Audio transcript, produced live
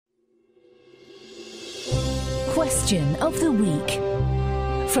Question of the Week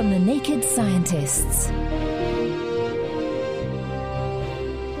from the Naked Scientists.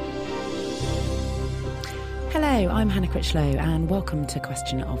 Hello, I'm Hannah Critchlow and welcome to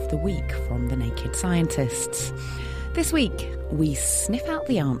Question of the Week from the Naked Scientists. This week, we sniff out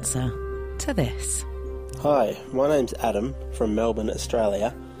the answer to this. Hi, my name's Adam from Melbourne,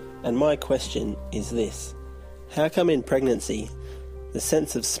 Australia, and my question is this. How come in pregnancy the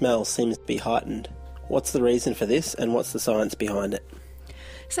sense of smell seems to be heightened? What's the reason for this and what's the science behind it?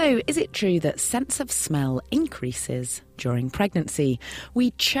 So, is it true that sense of smell increases during pregnancy?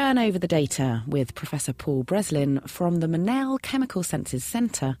 We churn over the data with Professor Paul Breslin from the Monell Chemical Senses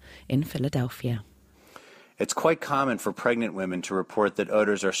Centre in Philadelphia. It's quite common for pregnant women to report that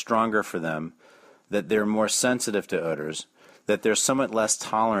odors are stronger for them, that they're more sensitive to odors, that they're somewhat less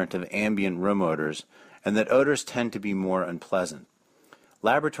tolerant of ambient room odors, and that odors tend to be more unpleasant.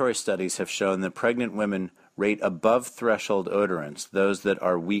 Laboratory studies have shown that pregnant women rate above-threshold odorants, those that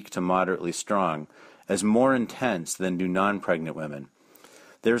are weak to moderately strong, as more intense than do non-pregnant women.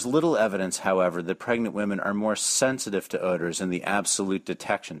 There's little evidence, however, that pregnant women are more sensitive to odors in the absolute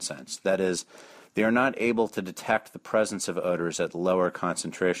detection sense. That is, they are not able to detect the presence of odors at lower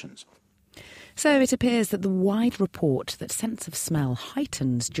concentrations. So it appears that the wide report that sense of smell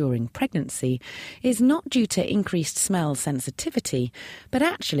heightens during pregnancy is not due to increased smell sensitivity, but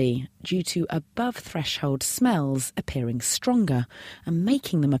actually due to above-threshold smells appearing stronger and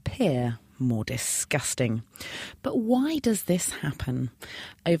making them appear more disgusting. But why does this happen?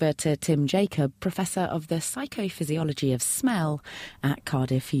 Over to Tim Jacob, Professor of the Psychophysiology of Smell at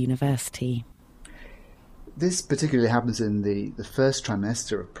Cardiff University. This particularly happens in the first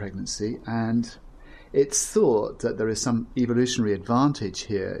trimester of pregnancy, and it's thought that there is some evolutionary advantage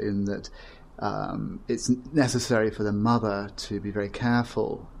here in that it's necessary for the mother to be very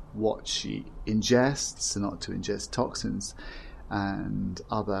careful what she ingests, not to ingest toxins and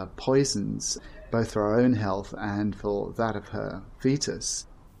other poisons, both for her own health and for that of her fetus.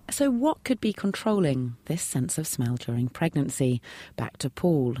 So what could be controlling this sense of smell during pregnancy? Back to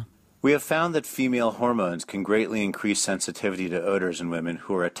Paul. We have found that female hormones can greatly increase sensitivity to odors in women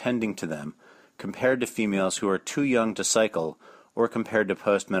who are attending to them compared to females who are too young to cycle or compared to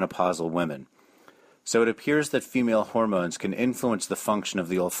postmenopausal women. So it appears that female hormones can influence the function of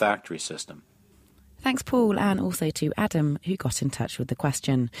the olfactory system. Thanks, Paul, and also to Adam, who got in touch with the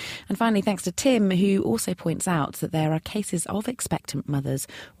question. And finally, thanks to Tim, who also points out that there are cases of expectant mothers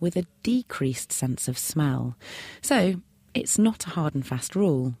with a decreased sense of smell. So it's not a hard and fast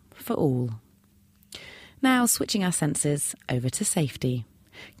rule for all. Now, switching our senses over to safety.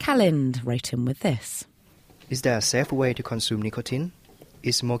 Callind wrote in with this. Is there a safe way to consume nicotine?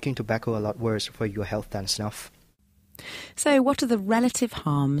 Is smoking tobacco a lot worse for your health than snuff? So what are the relative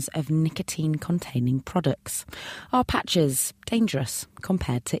harms of nicotine-containing products? Are patches dangerous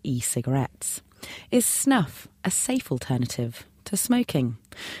compared to e-cigarettes? Is snuff a safe alternative to smoking?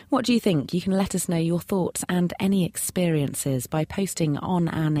 What do you think? You can let us know your thoughts and any experiences by posting on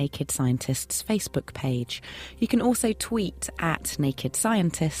our Naked Scientists Facebook page. You can also tweet at Naked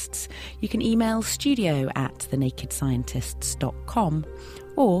Scientists. You can email studio@thenakedscientists.com,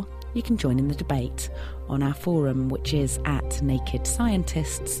 or you can join in the debate on our forum, which is at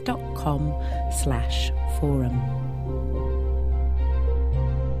nakedscientists.com/forum.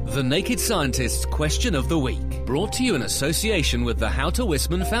 The Naked Scientists Question of the Week, brought to you in association with the Houter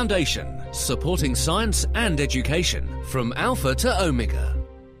Wisman Foundation, supporting science and education from Alpha to Omega.